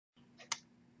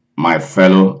My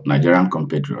fellow Nigerian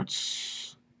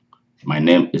compatriots, my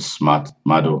name is Smart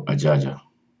Ajaja.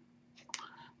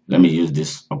 Let me use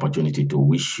this opportunity to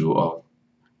wish you all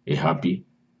a happy,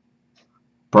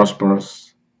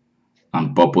 prosperous,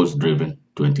 and purpose-driven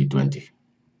 2020.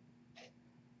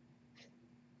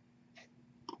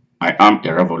 I am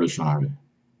a revolutionary,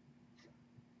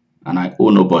 and I owe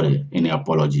nobody any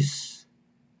apologies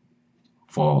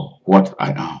for what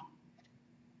I am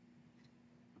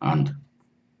and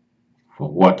for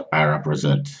what I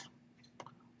represent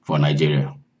for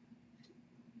Nigeria.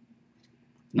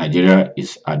 Nigeria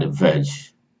is at the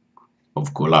verge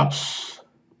of collapse,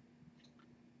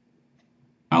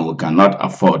 and we cannot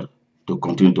afford to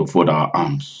continue to fold our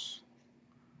arms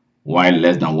while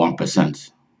less than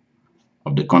 1%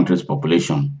 of the country's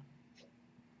population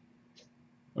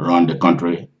run the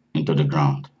country into the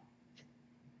ground.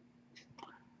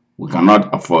 We cannot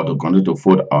afford to continue to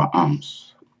fold our arms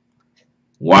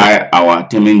while our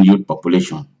teeming youth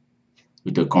population,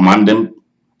 with a commanding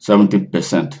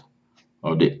 70%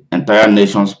 of the entire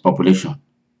nation's population,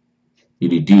 is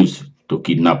reduced to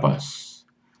kidnappers,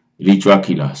 ritual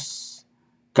killers,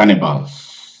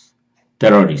 cannibals,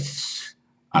 terrorists,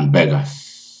 and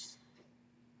beggars.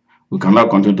 We cannot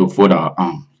continue to fold our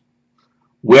arms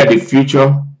when the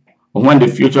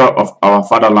future of our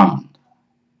fatherland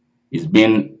is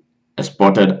being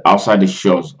exported outside the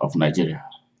shores of Nigeria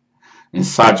in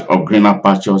search of greener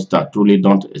pastures that truly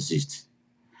don't exist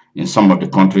in some of the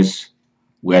countries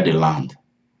where they land.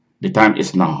 The time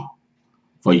is now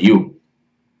for you,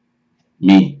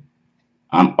 me,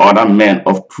 and other men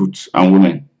of truth and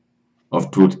women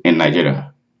of truth in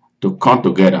Nigeria to come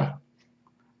together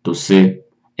to say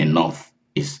enough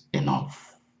is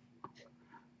enough.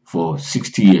 For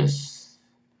 60 years,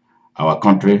 our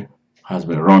country has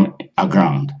been run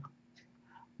aground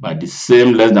by the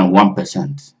same less than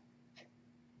 1%.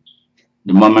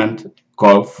 The moment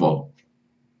called for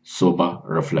sober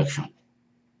reflection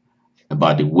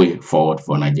about the way forward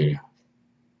for Nigeria.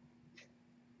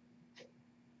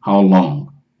 How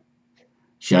long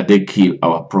shall they kill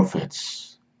our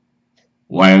prophets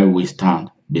while we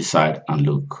stand beside and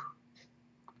look?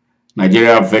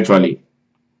 Nigeria virtually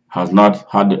has not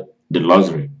had the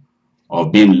luxury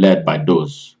of being led by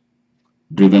those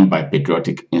driven by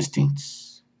patriotic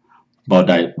instincts, but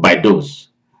by those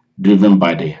driven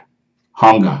by the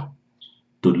hunger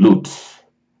to loot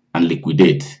and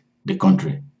liquidate the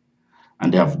country.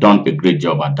 And they have done a great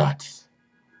job at that.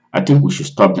 I think we should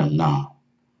stop them now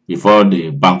before they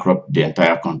bankrupt the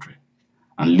entire country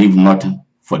and leave nothing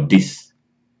for this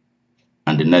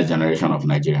and the next generation of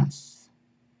Nigerians.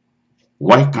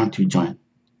 Why can't you join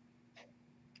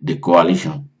the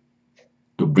coalition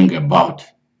to bring about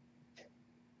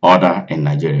order in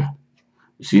Nigeria?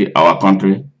 You see, our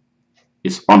country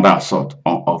is under assault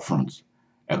on all fronts,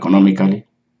 economically,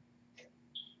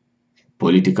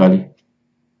 politically,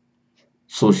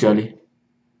 socially,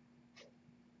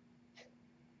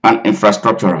 and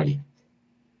infrastructurally.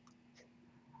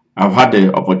 I've had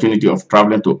the opportunity of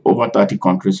traveling to over 30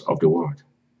 countries of the world.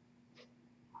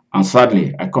 And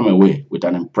sadly, I come away with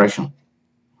an impression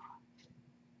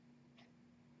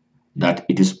that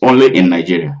it is only in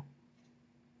Nigeria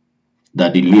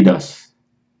that the leaders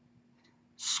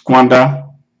squander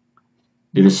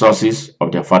the resources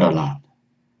of their fatherland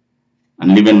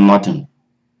and leaving nothing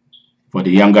for the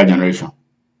younger generation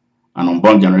and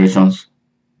unborn generations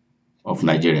of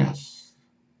Nigerians.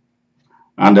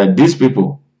 And these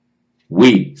people,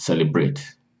 we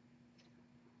celebrate,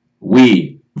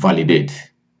 we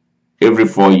validate every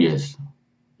 4 years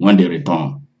when they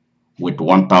return with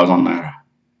 1,000 naira,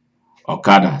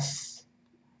 Okadas,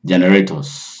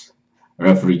 generators,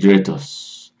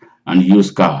 refrigerators, and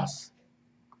used cars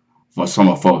for some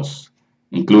of us,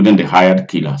 including the hired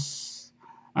killers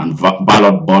and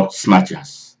ballot box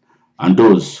snatchers and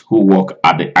those who work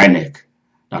at the INEC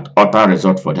that utter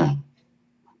resort for them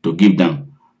to give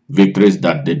them victories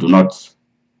that they do not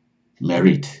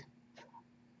merit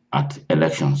at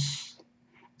elections.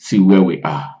 See where we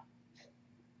are.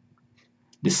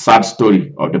 The sad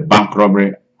story of the bank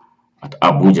robbery at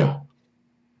Abuja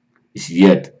is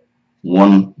yet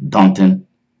one daunting,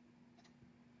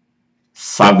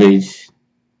 savage,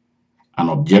 and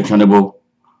objectionable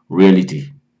reality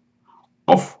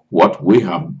of what we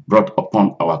have brought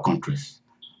upon our country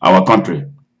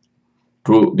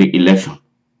through the election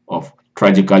of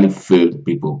tragically failed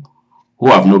people who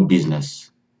have no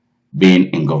business being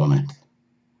in government.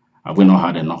 Have we not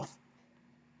had enough?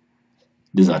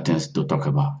 These are things to talk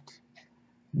about.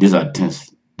 These are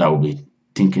things that we'll be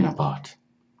thinking about.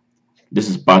 This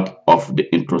is part of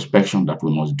the introspection that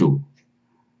we must do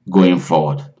going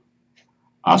forward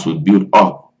as we build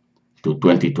up to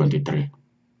 2023.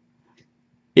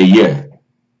 A year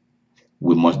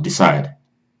we must decide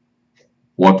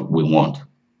what we want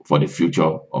for the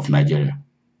future of Nigeria.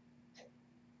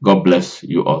 God bless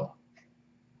you all,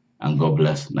 and God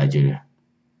bless Nigeria.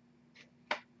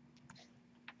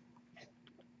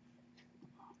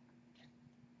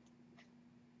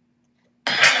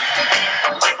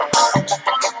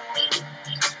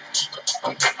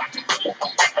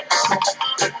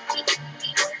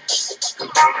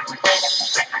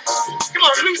 Come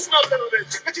on, loosen up a little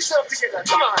bit. Get yourself together.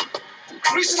 Come on.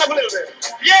 Loosen up a little bit.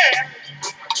 Yeah.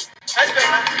 That's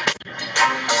better.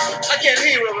 I can't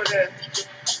hear you over there.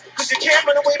 Because you can't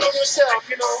run away from yourself,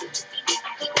 you know.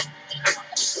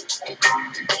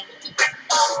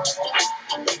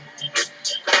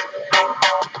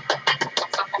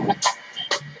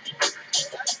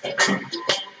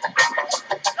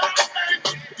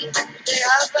 They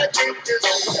have a drink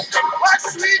this. What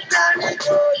sweet Danny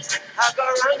goes. I go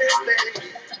running, baby.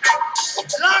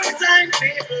 Long time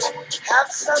people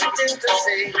have something to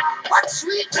say. What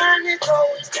sweet Danny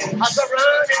goes. I go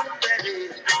running,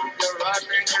 baby. You're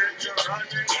running and you're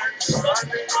running and you're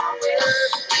running away.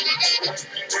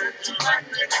 You're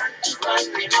running and you're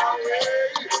running away.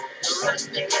 You're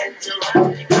running and you're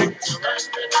running and you're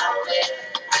running away.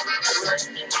 You're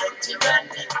running and you're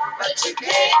running, but you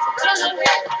can't run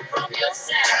away from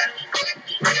yourself.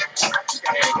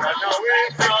 Can't run away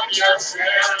from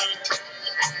yourself.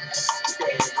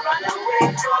 Can't run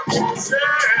away from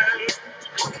yourself.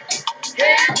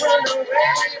 Can't run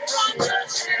away from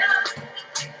yourself.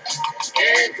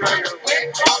 Can't run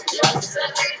away from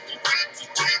yourself.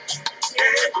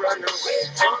 Can't run away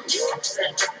from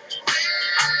yourself.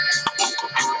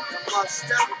 You must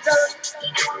have done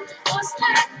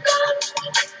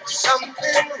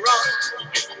something wrong.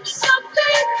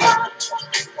 Something wrong.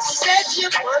 Said you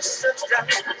must have done.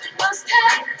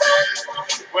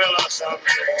 Well,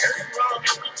 something is wrong.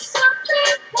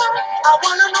 Something wrong. I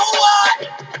wanna know why.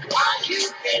 Why you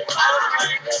can't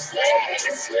find a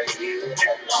place where you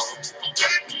belong.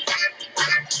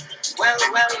 Well,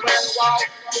 running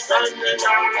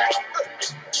away.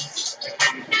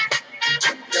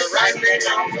 You're running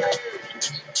away.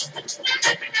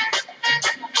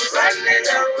 Running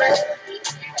away.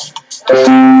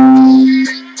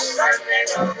 Running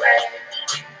away.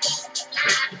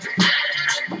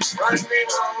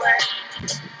 Running away.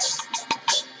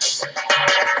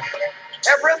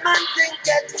 Every man can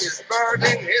get his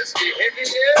burden, his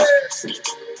heaviest.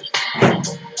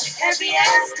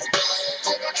 Heaviest.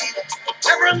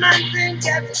 Every man can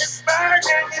get his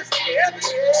burden, his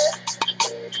heaviest.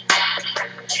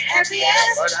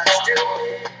 Heaviest. But I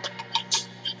still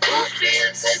who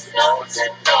feels his nose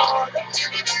ignored?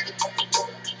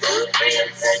 Who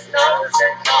feels his nose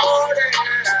ignored?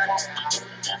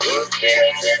 Who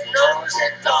feels his nose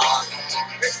ignored?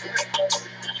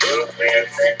 Who feels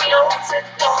his nose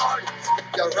ignored?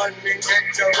 You're running and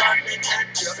you're running and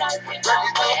you're running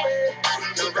away.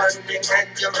 You're running and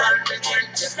you're running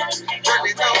and you're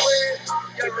running away.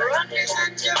 You're running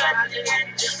and you're running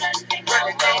and you're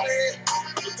running away.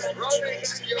 You're running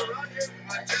and you're running,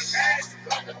 but you can't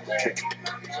run away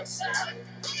from yourself.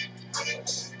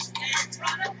 Can't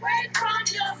run away from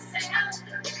yourself.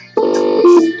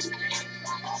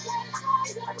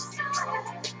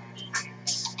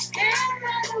 Can't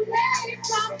run away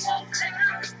from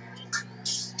yourself.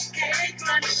 Can't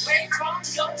run away from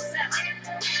yourself.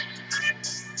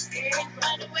 Can't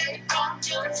run away from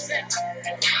yourself.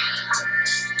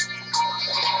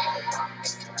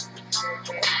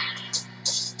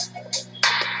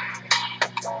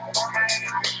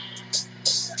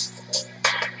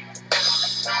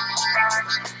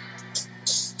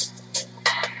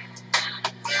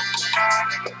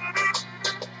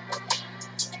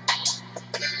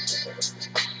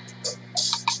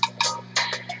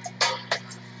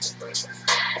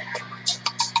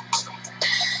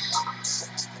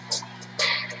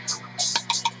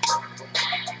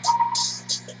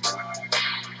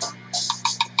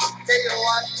 Tell you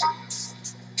what,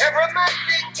 every man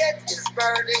can get his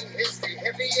burden is the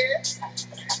heaviest.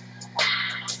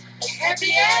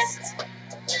 Heaviest.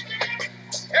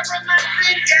 Every man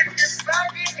can get his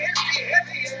burden is the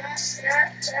heaviest.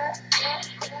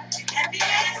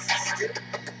 Heaviest.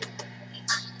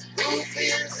 Who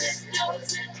feels his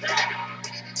nose in love?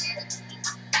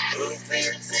 Who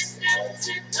feels his nose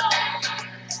in love?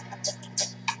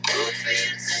 Who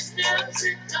feels his nose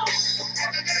in love?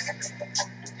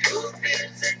 Who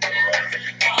feels his nose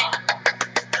in love?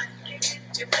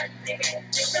 You're running and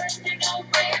you're running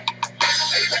away.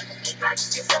 You're running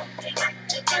and you're running and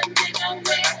you're running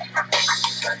away.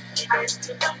 You're running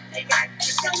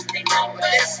Something over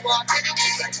this one.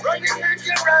 Running and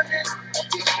you're running,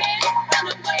 but you can't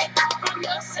run away from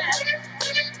yourself.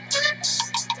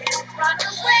 Can't run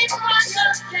away from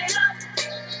yourself.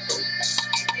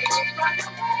 Can't run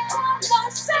away from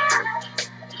yourself.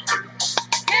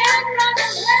 Can't run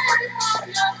away from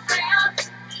yourself.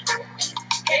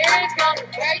 Can't run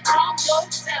away from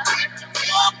yourself.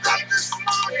 Woke up this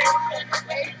morning, run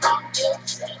away from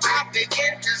yourself. I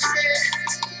begin to say,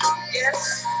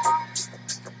 yes,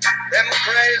 them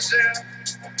crazy,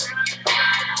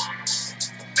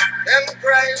 them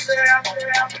crazy.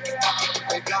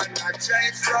 We gonna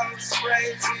chase those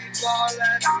crazy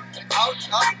ballin' out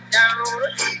of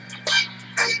town.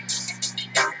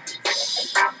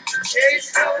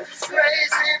 Chase those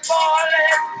crazy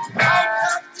ballin' out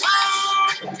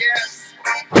of town. Yes.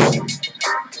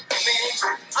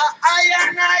 I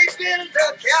and I build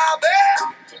a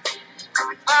cabin.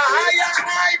 I and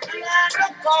I plant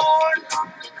a corn.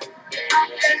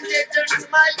 Then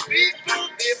didn't my people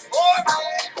before me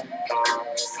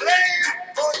slave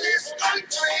for this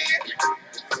country?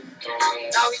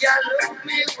 Now you look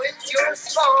me with your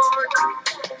scorn.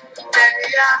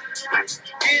 Yeah,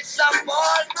 it's a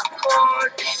ball of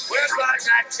corn. We're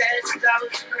gonna chase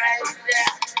those crazy.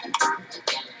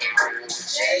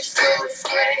 Chase those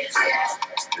crazy.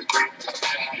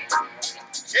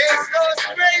 Chase those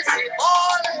crazy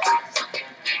ballers.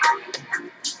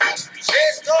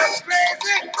 Chase those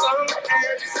crazy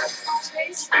ballers.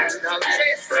 Now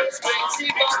chase those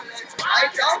crazy ballers. I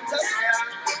don't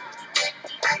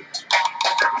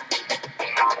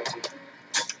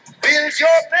build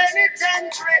your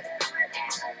penitentiary.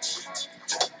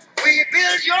 We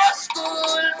build your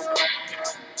schools.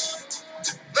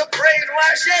 The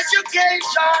brainwash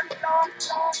education.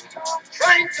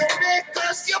 Trying to make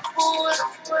us your fools.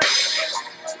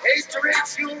 Hatred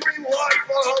you reward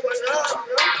for our love.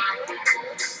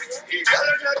 He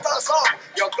telling us all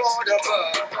you're gonna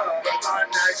burn. We're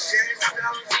gonna chase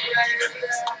those crazy.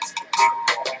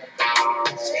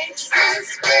 Chase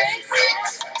those crazy.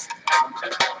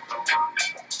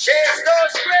 Chase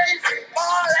those crazy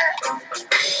ballers.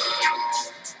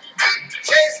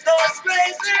 Chase those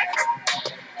crazy.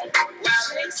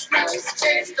 Well,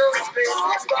 chase those crazy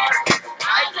ballers.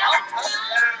 I don't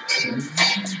understand.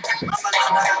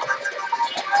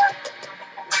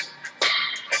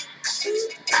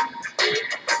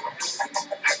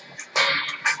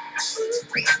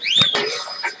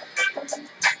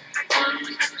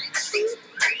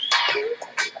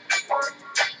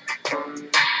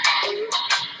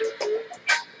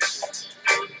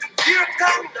 Here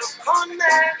come the con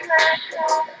man.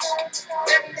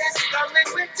 Then this coming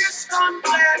with this con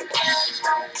plan.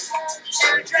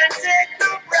 Children take no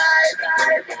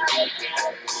bribe.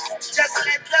 Just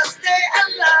let them stay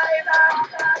alive.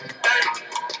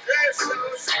 There's no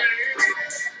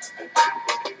strings.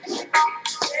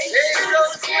 Chase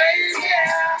those crazy.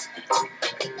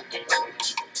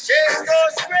 Chase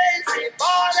those crazy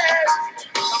ballers.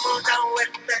 Come on down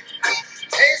with me.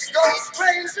 Chase those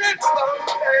crazy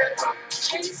ballers.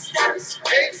 Chase those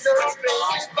crazy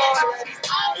ballers.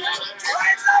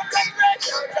 Rise up and break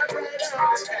out the bread of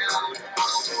town.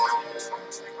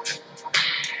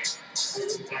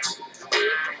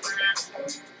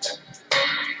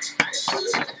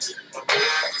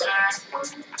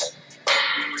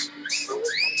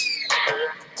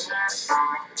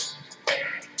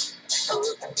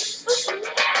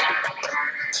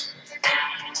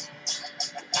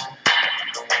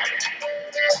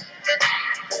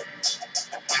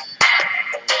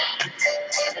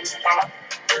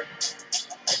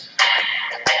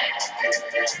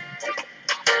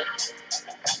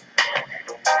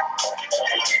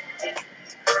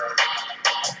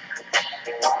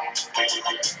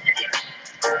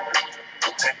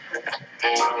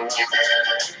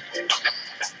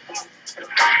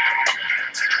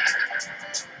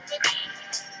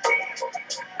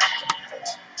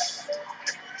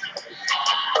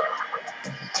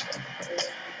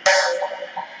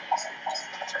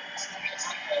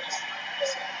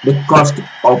 The cost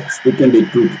of speaking the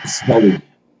truth is heavy,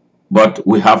 but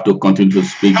we have to continue to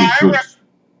speak the truth.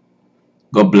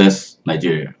 God bless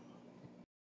Nigeria.